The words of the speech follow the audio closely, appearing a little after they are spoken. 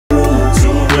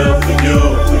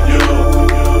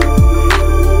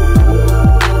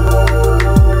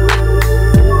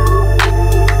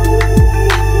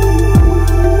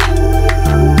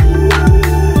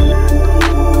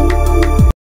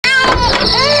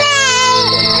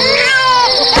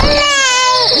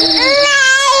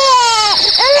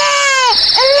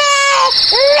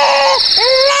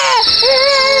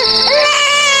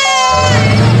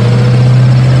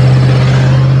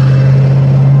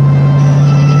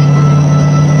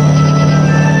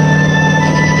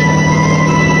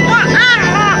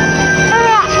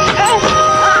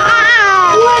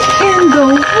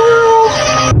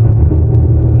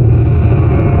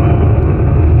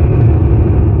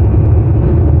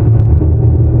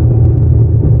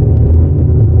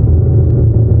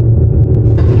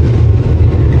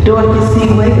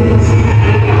Wiggins.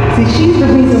 See, she's the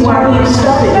reason why we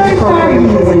started this program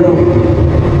years ago.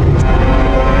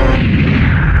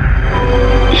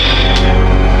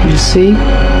 You see?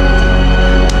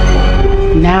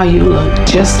 Now you look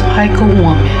just like a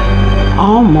woman.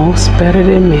 Almost better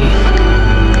than me.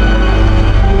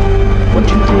 What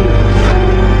you think?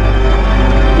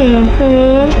 What you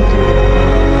think?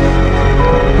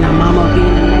 Now mama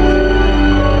being a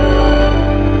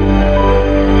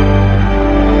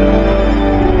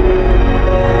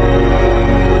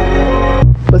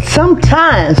But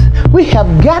sometimes we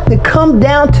have got to come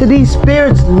down to these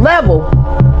spirits' level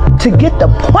to get the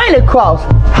point across.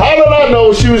 How did I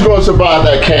know she was going to survive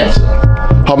that cancer?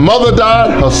 Her mother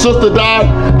died, her sister died.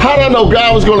 How did I know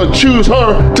God was going to choose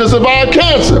her to survive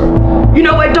cancer? You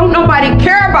know what? Don't nobody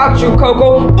care about you,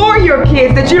 Coco, or your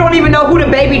kids, that you don't even know who the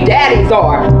baby daddies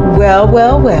are. Well,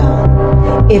 well,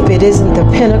 well. If it isn't the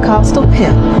Pentecostal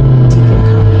pimp, Deacon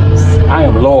Collins. I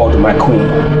am loyal to my queen.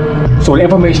 So the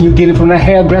information you're getting from that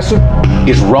hairdresser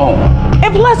is wrong.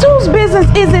 And plus, whose business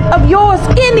is it of yours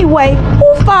anyway?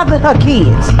 Who fathered her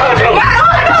kids?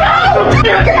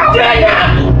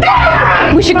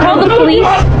 We should call the police.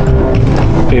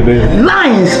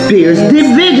 Lying spirits,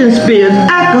 division spirits,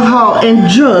 alcohol and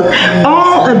drugs,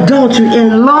 all adultery,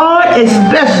 and Lord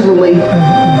especially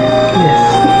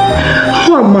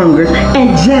whoremongers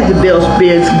and Jezebel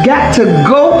spirits got to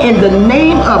go in the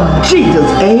name of Jesus.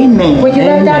 Amen. Well, you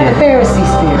left out the Pharisee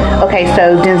spirit. Okay,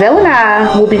 so Denzel and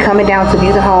I will be coming down to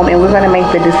view the home, and we're going to make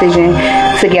the decision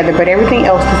together, but everything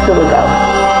else is still a go.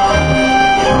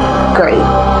 Great.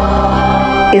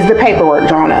 Is the paperwork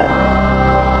drawn up?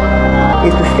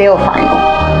 Is the sale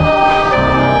final?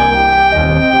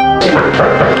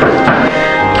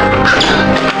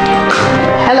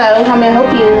 Hello, how may I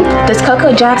help you? Does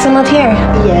Coco Jackson live here?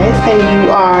 Yes, and you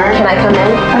are? Can I come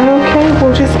in? Okay,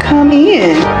 well just come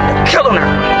in. Killing her.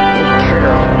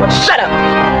 Well, shut up.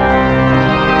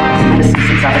 This is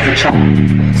since I was a child.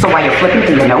 So while you're flipping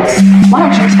through your notes, why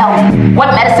don't you tell me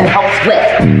what medicine helps with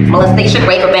molestation,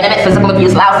 rape, abandonment, physical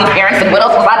abuse, lousy parents, and what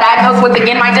else was I diagnosed with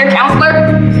again, my dear counselor?